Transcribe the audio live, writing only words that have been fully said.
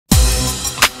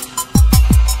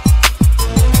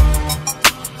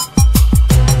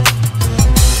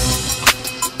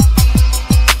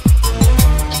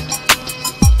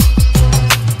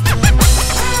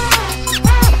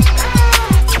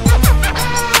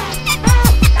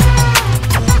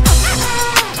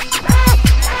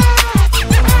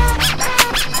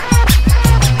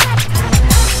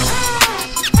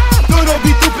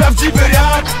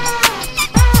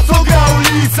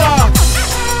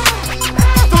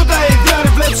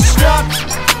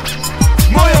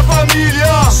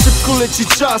ci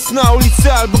czas na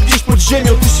ulicy albo gdzieś pod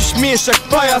ziemią. Ty się śmiejesz jak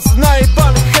pajac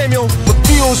najebany chemią.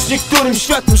 Odbiją z niektórym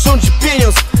światem rządzi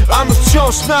pieniądz, a my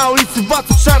wciąż na ulicy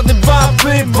Waco, czarny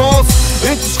baby boss.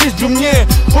 Ręce świeżbią mnie,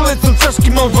 polecą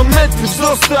czaszki, mam 2 metry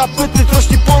wzrostu, apetyt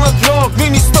rośnie ponad rok.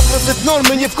 Mini 100%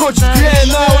 normy, nie wchodzi w grę.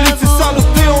 Na ulicy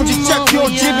salutują dzieciaki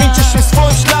od 9, a się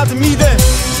swoim śladem idę.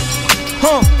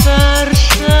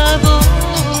 Warszawo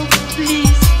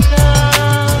bliska.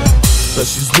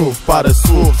 Pesi znów parę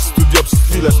słów, studio przez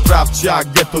chwilę sprawdź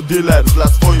jak ghetto dealer dla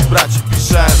swoich braci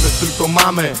pisze. My tylko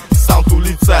mamy sound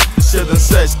ulicę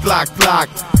 7-6 klak klak,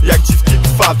 jak dziwki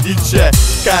trwa w dicie.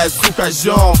 KS słuchaj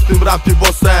ziom, w tym rapie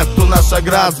bossem to nasza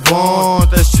gra, dzwoń,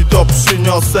 też ci to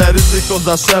przyniosę. Ryzyko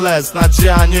za szelest,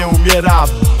 nadzieja nie umiera.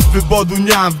 Wyboru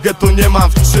nie mam, w ghetto nie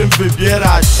mam w czym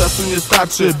wybierać. Czasu nie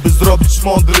starczy, by zrobić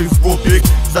mądrych z głupich.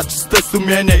 Za czyste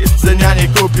sumienie jedzenia nie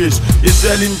kupisz.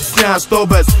 Jeżeli nic nie masz, to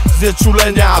bez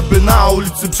znieczulenia. Aby na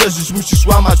ulicy przeżyć, musisz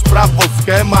łamać prawo,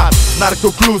 schemat.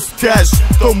 Narko plus cash,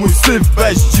 to mój syf,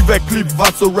 weź dziwę klip,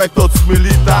 Waco Records,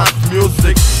 militant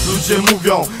music. Ludzie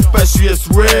mówią, Pesi jest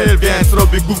real, więc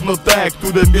robię gówno te,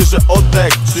 które bierze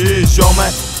oddech. Czy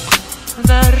ziomek?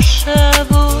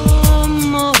 Warszawo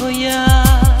moja,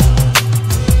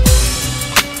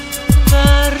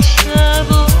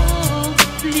 Warszawo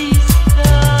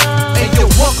bliska. Hey yo,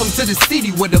 welcome to the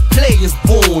city where the players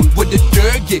born, where the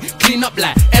dirt get clean up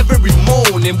like every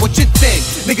morning. What you think?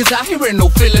 Niggas out here ain't no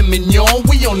filet mignon.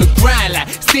 We on the grind like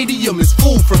stadium is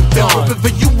full from dawn. Wherever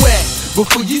you at,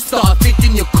 before you start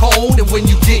thinking you're cold, and when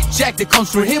you get jacked, it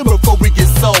comes from him before it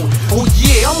gets sold. Oh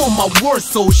yeah, I'm on my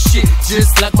worst soul shit,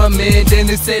 just like my man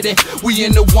Dennis said it. We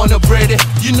in the Warner Brother.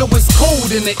 You know it's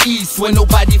cold in the east when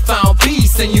nobody found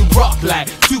peace, and you rock like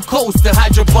 2 coats to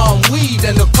hide your bomb weed,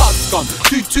 and the cops come.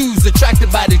 2 twos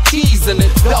attracted by the keys, and the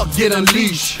dog get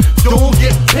unleashed. Don't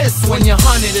get pissed when you're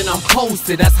hunted and I'm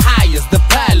posted as high as the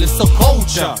palace of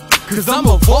culture. Cause I'm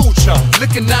a vulture,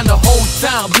 looking down the whole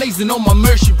town, blazing on my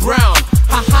Mercy Brown.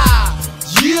 Ha,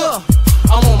 yeah,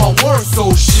 I'm on my worst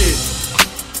soul shit.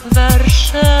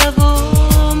 Warszawo